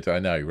 Weird, I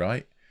know,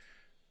 right?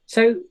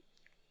 So...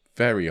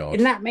 Very odd.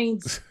 And that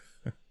means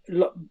a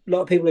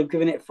lot of people have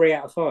given it 3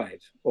 out of 5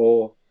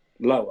 or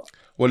lower.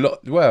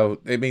 Well,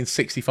 it means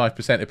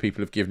 65% of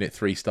people have given it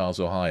 3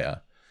 stars or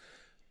higher.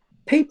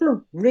 People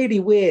are really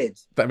weird.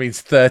 That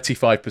means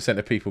 35%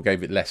 of people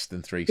gave it less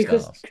than 3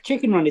 stars. Because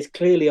Chicken Run is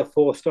clearly a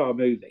 4-star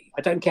movie.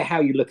 I don't care how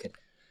you look at it.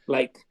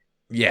 Like,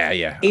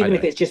 yeah. Even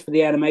if it's just for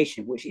the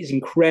animation, which is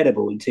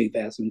incredible in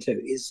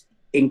 2002, is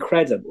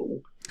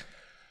incredible.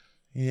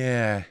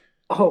 Yeah.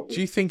 Oh.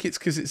 Do you think it's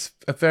because it's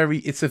a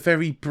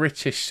very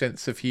British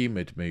sense of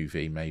humour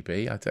movie?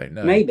 Maybe, I don't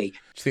know. Maybe. Do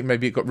you think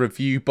maybe it got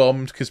review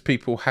bombed because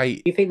people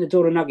hate? Do you think the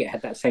Daughter Nugget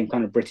had that same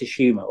kind of British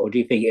humour, or do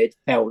you think it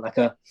felt like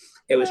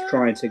it was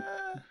trying to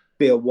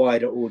be a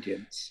wider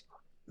audience?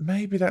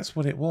 Maybe that's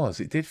what it was.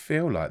 It did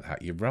feel like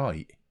that. You're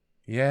right.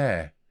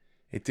 Yeah,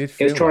 it did.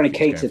 Feel it was trying like to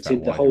cater to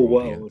the whole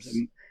world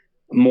and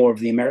more of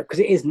the American, because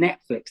it is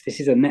Netflix. This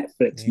is a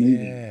Netflix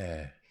movie.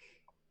 Yeah,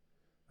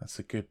 that's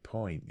a good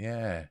point.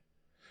 Yeah,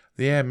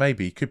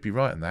 maybe you could be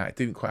right on that. It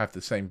didn't quite have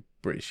the same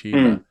British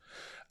humour.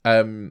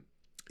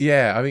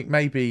 Yeah, I think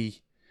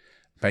maybe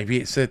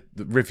it's a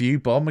review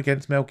bomb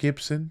against Mel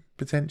Gibson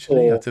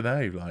potentially. I don't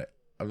know. Like,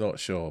 I'm not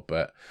sure,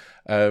 but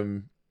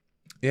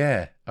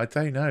yeah, I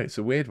don't know. It's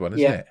a weird one,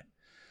 isn't it?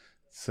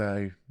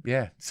 So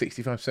yeah,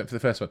 65% for the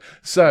first one.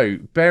 So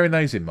bearing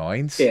those in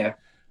mind,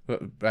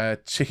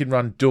 Chicken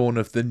Run: Dawn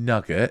of the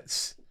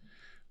Nuggets.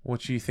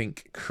 What do you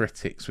think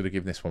critics would have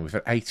given this one? We've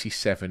had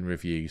 87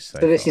 reviews so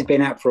this far. has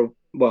been out for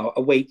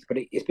a week, but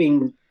it's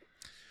been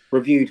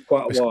reviewed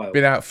quite a while. It's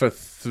been out for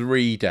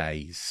 3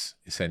 days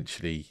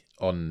essentially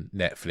on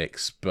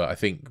Netflix, but I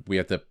think we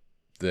had the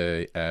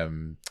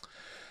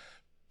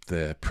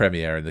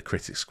premiere and the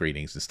critic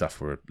screenings and stuff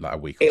were like a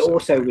week or so. It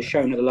also was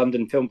shown at the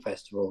London Film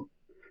Festival,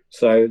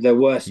 so there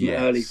were some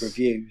early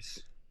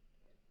reviews.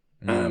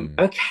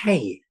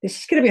 Okay,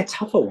 this is going to be a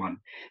tougher one.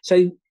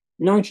 So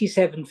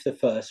 97 for the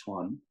first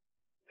one.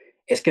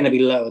 It's going to be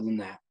lower than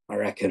that, I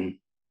reckon.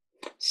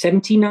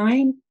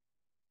 79?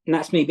 And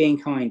that's me being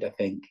kind, I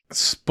think.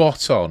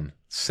 Spot on.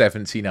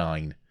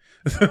 79.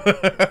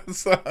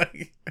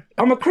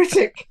 I'm a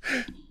critic.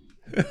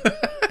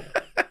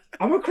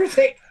 I'm a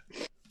critic.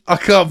 I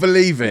can't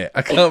believe it.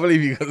 I can't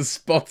believe you got the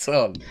spot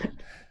on.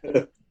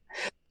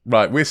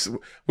 Right,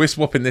 we're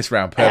swapping this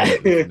round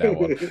permanently from now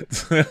on.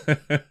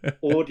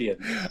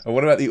 Audience. And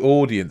what about the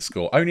audience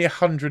score? Only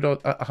 100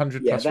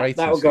 plus ratings.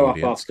 That will go up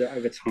audience, after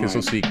over time. because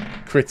obviously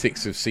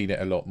critics have seen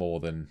it a lot more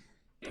than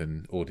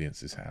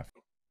audiences have.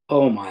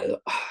 Oh my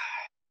Lord.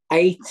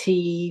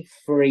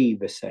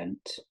 83%.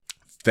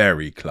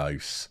 Very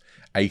close.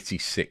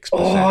 86%.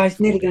 Oh, I was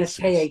nearly going to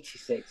say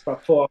 86. But I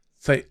thought...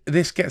 So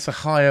this gets a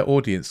higher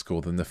audience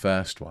score than the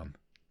first one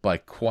by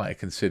quite a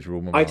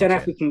considerable margin. I don't know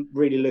if we can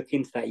really look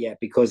into that yet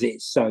because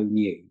it's so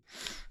new.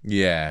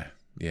 Yeah,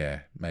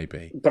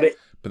 maybe. But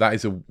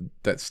that's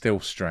still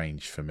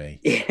strange for me.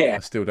 Yeah. I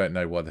still don't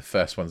know why the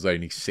first one's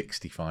only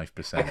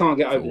 65%. I can't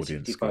get over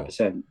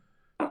 65%.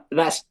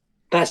 That's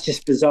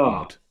just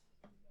bizarre. Odd.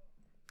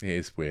 It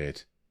is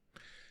weird.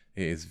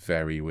 It is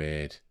very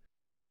weird.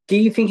 Do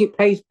you think it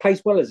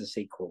plays well as a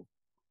sequel?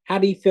 How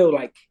do you feel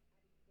like?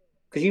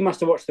 Because you must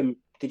have watched them.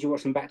 Did you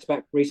watch them back to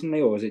back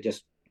recently, or was it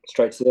just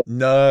straight to the?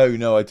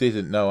 No, I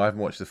didn't. No, I haven't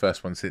watched the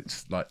first one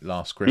since like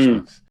last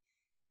Christmas.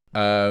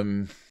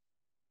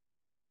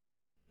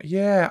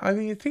 Yeah, I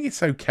mean, I think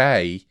it's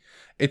okay.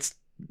 It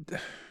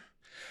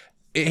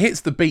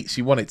hits the beats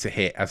you want it to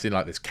hit, as in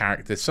like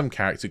there's some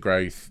character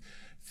growth.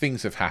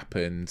 Things have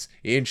happened.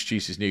 It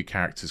introduces new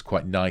characters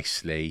quite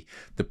nicely.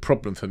 The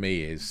problem for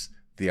me is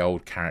the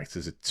old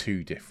characters are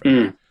too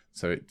different.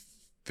 So it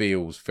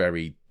feels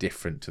very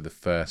different to the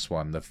first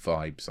one. The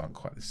vibes aren't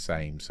quite the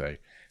same, so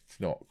it's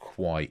not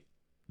quite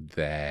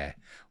there.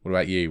 What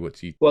about you?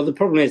 Well, the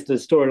problem is the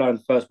storyline of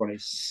the first one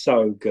is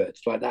so good.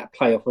 Like that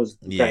playoff was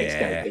the Great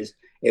Escape.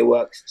 It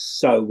works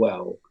so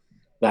well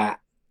that...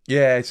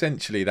 Yeah,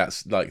 essentially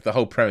that's like the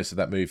whole premise of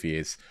that movie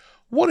is,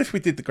 what if we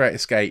did the Great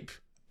Escape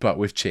but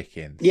with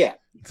chickens? Yeah.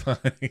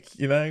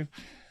 You know?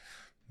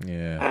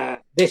 Yeah.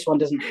 This one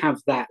doesn't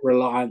have that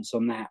reliance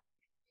on that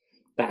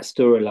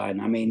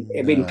storyline. I mean,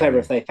 it'd been clever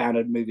if they found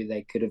a movie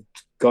they could have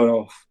gone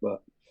off,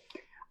 but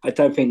I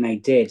don't think they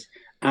did.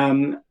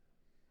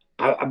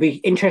 I'd be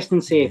interested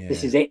to see if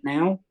this is it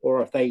now,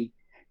 or if they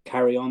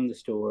carry on the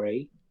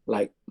story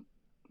like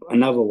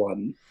another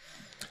one.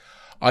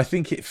 I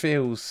think it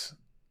feels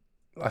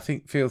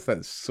that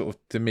sort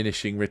of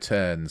diminishing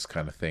returns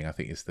kind of thing. I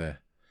think is the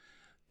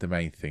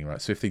main thing,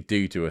 right? So if they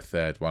do a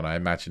third one, I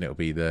imagine it'll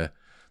be the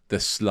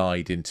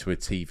slide into a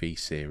TV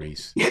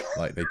series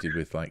like they did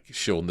with like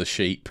Shaun the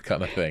Sheep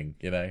kind of thing,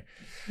 you know.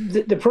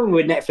 The problem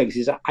with Netflix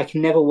is I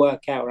can never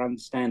work out or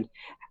understand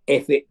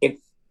if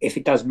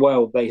it does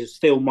well, they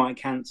still might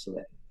cancel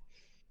it.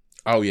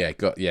 Oh yeah,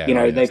 You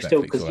know, they've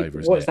still, because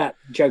what's that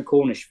Joe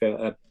Cornish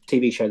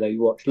TV show that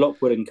you watch,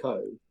 Lockwood and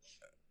Co.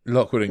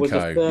 Lockwood and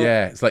Co.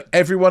 Yeah, it's like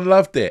everyone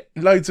loved it.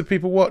 Loads of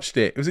people watched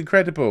it. It was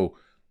incredible.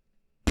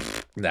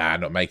 Nah,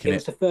 not making it. It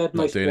was the third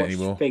most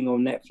watched thing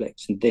on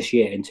Netflix this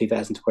year in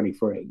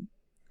 2023,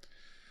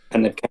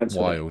 and they've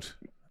cancelled Wild,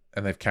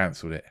 and they've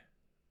cancelled it.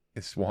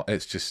 It's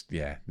just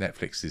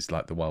Netflix is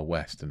like the Wild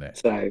West, isn't it?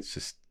 So it's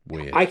just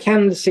weird. I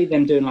can see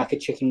them doing like a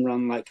chicken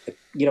run, like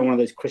one of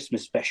those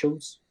Christmas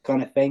specials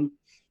kind of thing.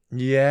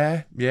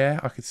 Yeah,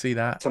 I could see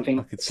that. Something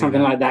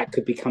like that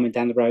could be coming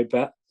down the road,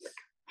 but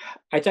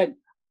I don't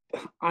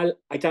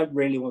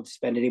really want to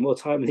spend any more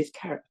time with these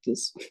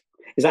characters.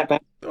 Is that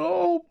bad?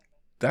 Oh,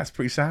 that's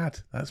pretty sad.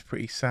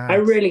 I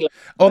really like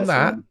on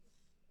that.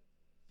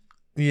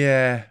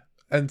 Yeah,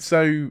 and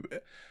so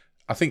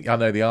I think I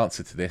know the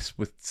answer to this.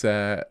 With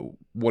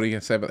what are you going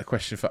to say about the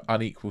question for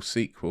unequal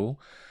sequel,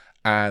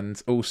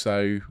 and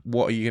also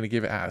what are you going to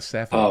give it out of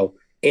 7? Oh,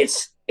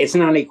 it's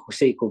an unequal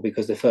sequel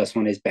because the first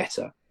one is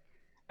better,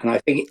 and I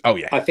think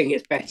I think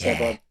it's better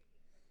by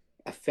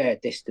a fair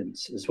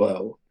distance as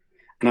well.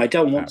 And I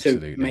don't want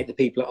to make the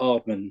people at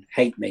Aardman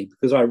hate me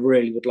because I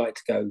really would like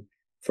to go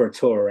for a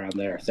tour around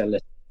there if they're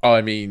listening. Oh,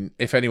 I mean,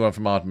 if anyone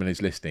from Aardman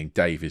is listening,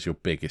 Dave is your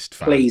biggest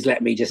fan. Please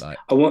let me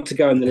I want to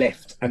go in the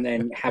lift and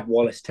then have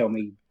Wallace tell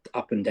me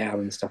up and down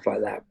and stuff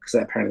like that, because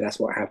apparently that's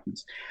what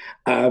happens.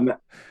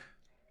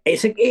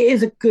 It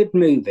is a good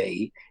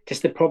movie.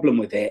 Just the problem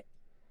with it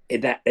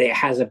is that it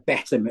has a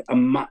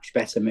much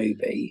better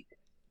movie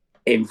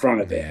in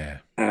front of it. Yeah.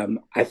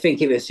 I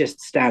think if it's just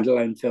a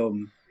standalone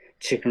film,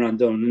 Chicken Run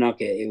Dawn and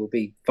Nugget, it will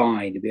be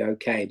fine. It'll be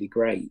okay. It'll be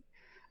great.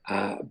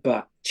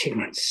 But Chicken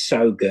Run's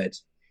so good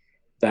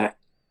that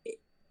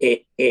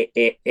it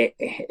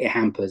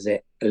hampers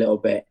it a little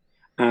bit.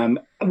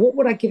 What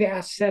would I give it out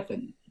of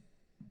 7?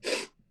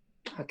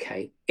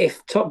 Okay,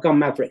 if Top Gun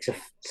Maverick's a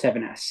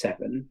 7 out of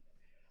 7,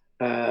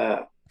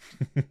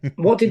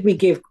 what did we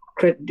give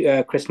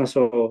Christmas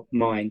or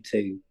Mine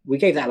to? We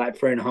gave that like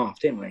 3.5,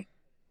 didn't we?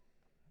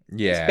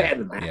 Yeah, it's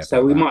better than that.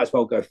 So we might as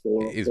well go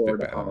 4. It is 4 a and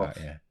bit a better half.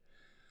 than that, yeah.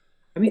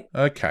 I mean,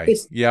 okay,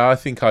 yeah, I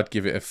think I'd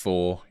give it a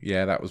 4.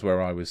 Yeah, that was where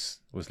I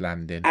was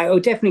landing. I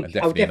would definitely say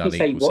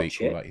watch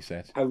sequel, it. like you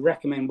said. I would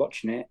recommend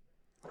watching it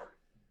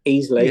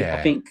easily. Yeah.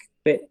 I think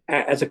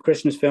as a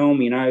Christmas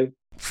film,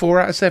 4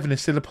 out of 7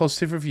 is still a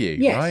positive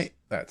review, right?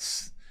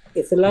 It's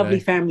a lovely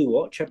family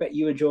watch. I bet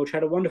you and George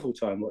had a wonderful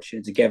time watching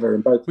it together,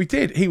 and both. We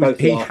did. He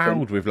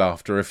howled with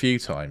laughter a few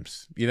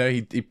times.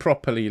 He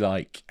properly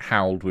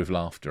howled with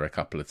laughter a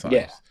couple of times.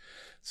 Yeah.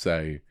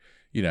 So,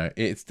 you know,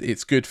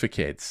 it's good for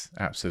kids.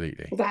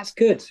 Absolutely. Well, that's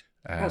good.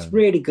 That's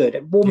really good.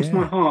 It warms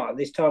my heart at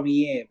this time of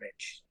year,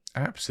 Rich.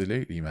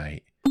 Absolutely,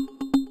 mate.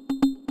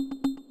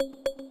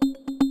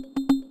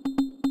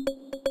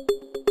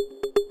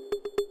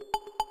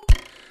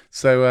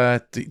 So,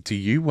 do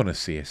you want to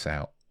see us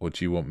out, or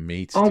do you want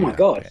me to? Oh do my that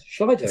God, bit?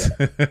 shall I do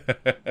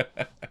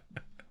it?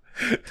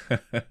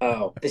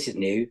 Oh, this is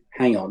new.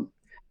 Hang on.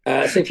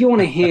 So if you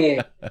want to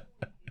hear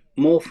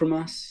more from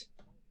us,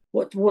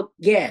 if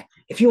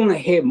you want to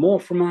hear more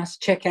from us,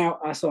 check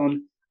out us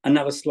on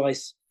Another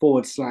Slice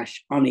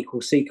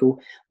 /unequal sequel.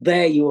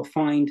 There you will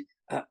find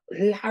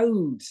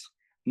loads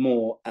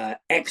more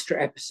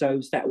extra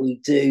episodes that we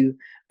do,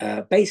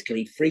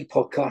 basically 3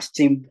 podcasts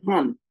in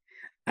one.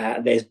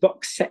 There's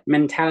box set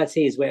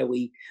mentality, is where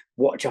we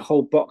watch a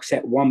whole box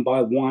set one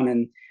by one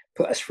and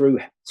put us through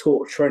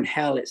torture and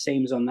hell, it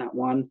seems, on that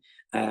one.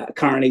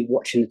 Currently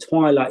watching the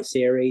Twilight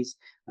series.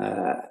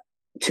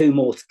 2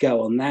 more to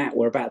go on that.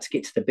 We're about to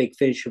get to the big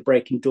finish of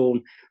Breaking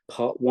Dawn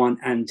part 1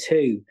 and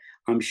 2.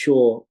 I'm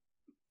sure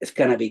it's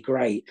going to be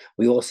great.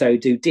 We also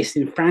do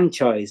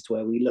Disenfranchised,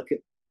 where we look at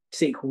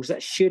sequels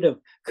that should have,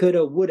 could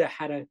have, would have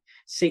had a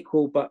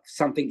sequel, but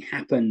something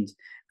happened.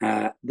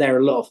 They're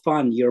a lot of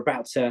fun. You're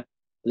about to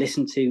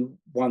listen to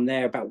one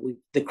there about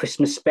the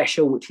Christmas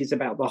special, which is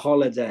about the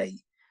holiday.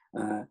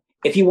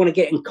 If you want to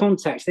get in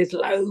contact, there's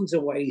loads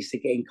of ways to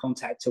get in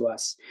contact to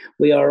us.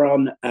 We are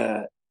on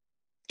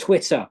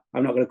Twitter.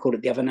 I'm not going to call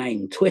it the other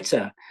name.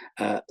 Twitter.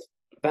 About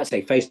to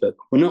say Facebook.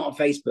 We're not on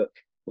Facebook.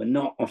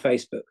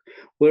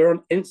 We're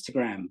on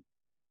Instagram,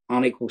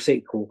 Unequal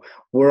Sequel.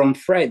 We're on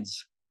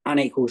Threads,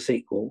 Unequal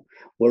Sequel.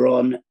 We're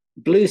on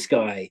Blue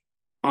Sky,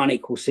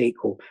 Unequal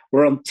Sequel.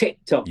 We're on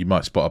TikTok. You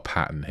might spot a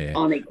pattern here.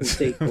 Unequal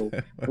Sequel.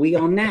 We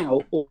are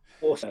now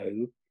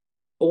also,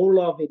 all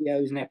our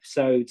videos and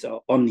episodes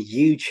are on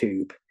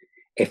YouTube,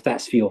 if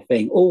that's for your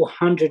thing. All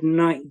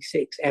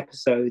 196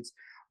 episodes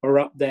are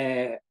up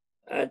there.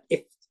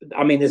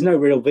 There's no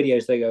real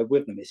videos that go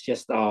with them. It's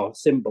just our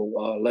symbol,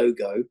 our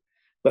logo.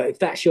 But if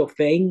that's your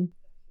thing,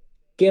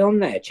 get on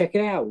there, check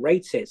it out,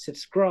 rate it,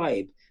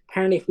 subscribe.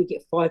 Apparently, if we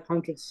get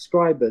 500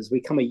 subscribers, we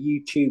become a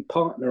YouTube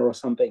partner or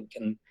something,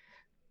 and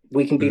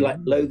we can be like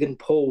Logan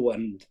Paul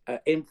and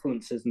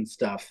influencers and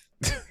stuff.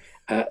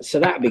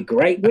 So that'd be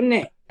great, wouldn't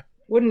it?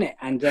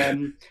 And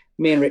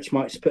me and Rich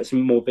might put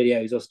some more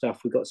videos or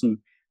stuff. We've got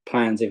some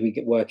plans if we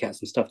could work out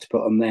some stuff to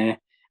put on there.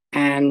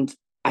 And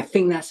I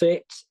think that's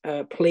it.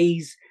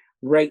 Please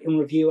rate and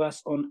review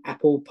us on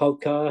Apple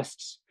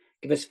Podcasts.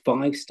 Give us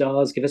 5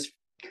 stars. Give us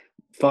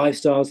 5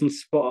 stars on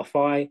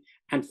Spotify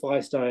and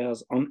 5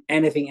 stars on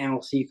anything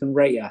else you can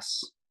rate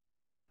us.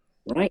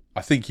 Right?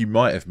 I think you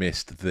might have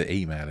missed the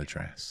email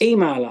address.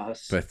 Email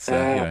us. But,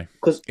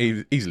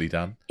 easily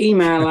done.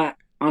 Email at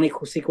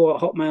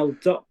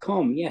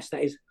unequalsequel@hotmail.com. Yes,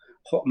 that is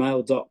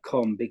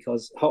hotmail.com,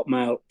 because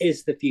Hotmail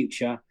is the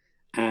future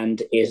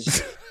and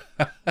is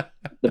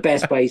the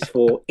best place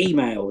for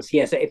emails.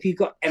 Yes, if you've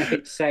got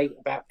anything to say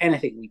about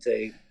anything we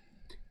do,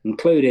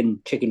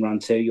 including Chicken Run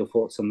 2, your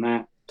thoughts on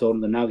that, Dawn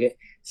of the Nugget,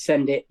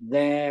 send it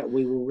there.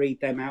 We will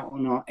read them out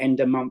on our end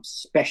of month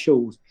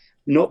specials.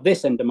 Not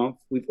this end of month.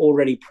 We've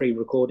already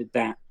pre-recorded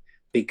that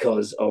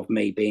because of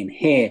me being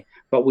here,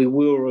 but we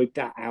will read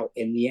that out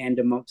in the end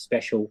of month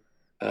special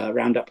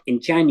roundup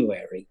in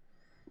January,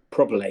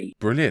 probably.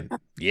 Brilliant.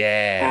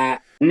 Yeah.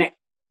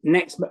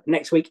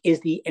 Next week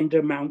is the end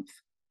of month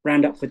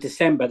roundup for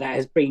December. That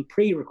has been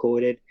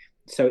pre-recorded,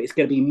 so it's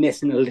going to be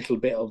missing a little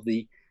bit of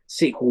the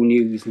sequel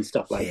news and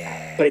stuff like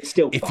that, but it's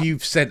still fun. If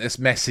you've sent us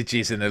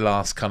messages in the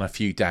last kind of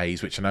few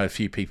days, which I know a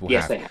few people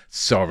have,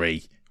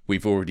 sorry,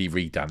 we've already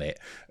redone it.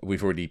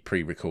 We've already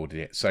pre-recorded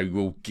it, so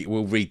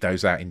we'll read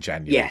those out in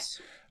January. Yes.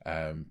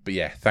 But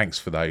yeah, thanks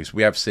for those.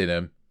 We have seen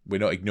them. We're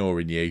not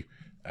ignoring you.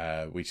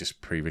 We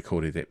just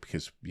pre-recorded it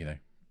because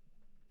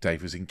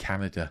Dave was in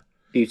Canada.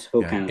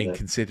 Beautiful Canada.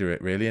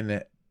 Inconsiderate, really, isn't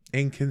it?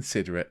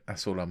 Inconsiderate.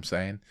 That's all I'm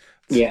saying.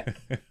 Yeah.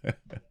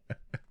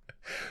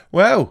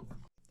 Well,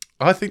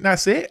 I think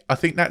that's it. I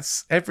think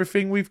that's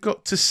everything we've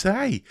got to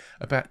say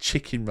about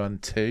Chicken Run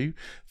 2.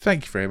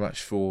 Thank you very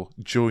much for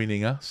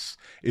joining us.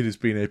 It has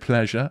been a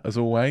pleasure, as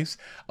always.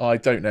 I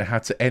don't know how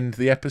to end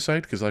the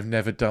episode because I've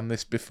never done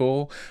this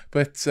before.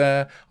 But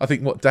I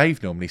think what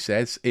Dave normally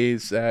says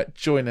is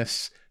join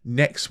us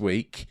next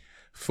week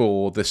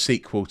for the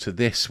sequel to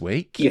this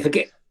week. You're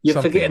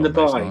forgetting the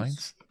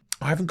buys.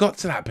 I haven't got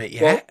to that bit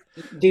yet.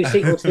 Well, do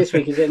sequel to this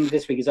week, and then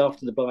this week is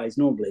after the buys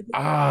normally.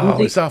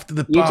 It's after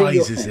the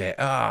buys, is it?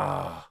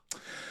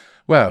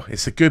 Well,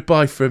 it's a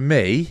goodbye from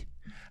me,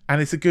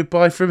 and it's a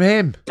goodbye from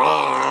him.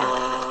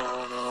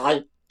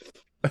 I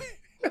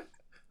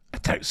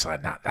don't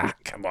sign that.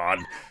 Come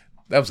on.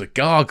 That was a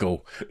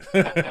gargle.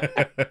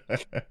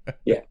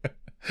 Yeah.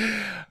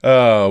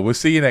 We'll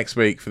see you next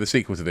week for the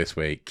sequel to this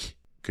week.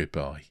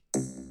 Goodbye.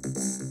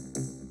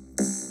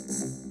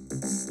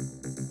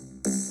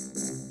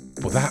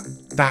 Well,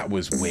 that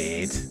was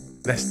weird.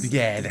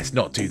 Let's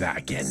not do that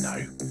again,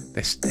 though.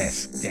 Let's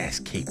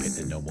keep it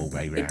the normal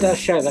way round. It does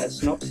show that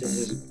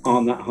synopsises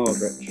aren't that hard,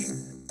 Rich.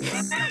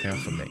 They are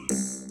for me.